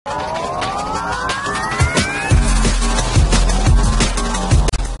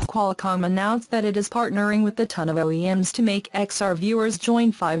Qualcomm announced that it is partnering with a ton of OEMs to make XR viewers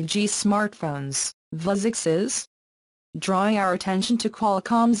join 5G smartphones. Vuzix is drawing our attention to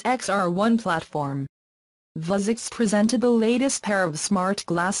Qualcomm's XR1 platform. Vuzix presented the latest pair of smart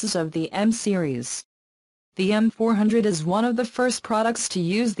glasses of the M series. The M400 is one of the first products to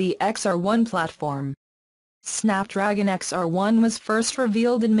use the XR1 platform. Snapdragon XR1 was first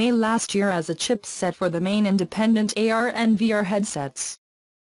revealed in May last year as a chipset for the main independent AR and VR headsets.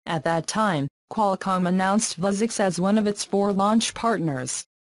 At that time, Qualcomm announced Vuzix as one of its 4 launch partners.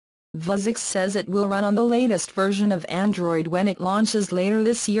 Vuzix says it will run on the latest version of Android when it launches later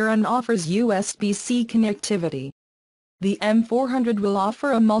this year and offers USB-C connectivity. The M400 will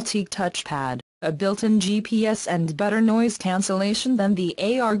offer a multi-touchpad, a built-in GPS and better noise cancellation than the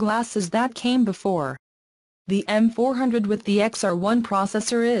AR glasses that came before. The M400 with the XR1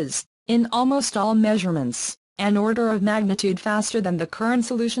 processor is, in almost all measurements, an order of magnitude faster than the current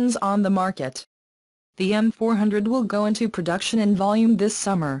solutions on the market. The M400 will go into production in volume this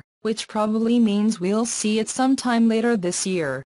summer, which probably means we'll see it sometime later this year.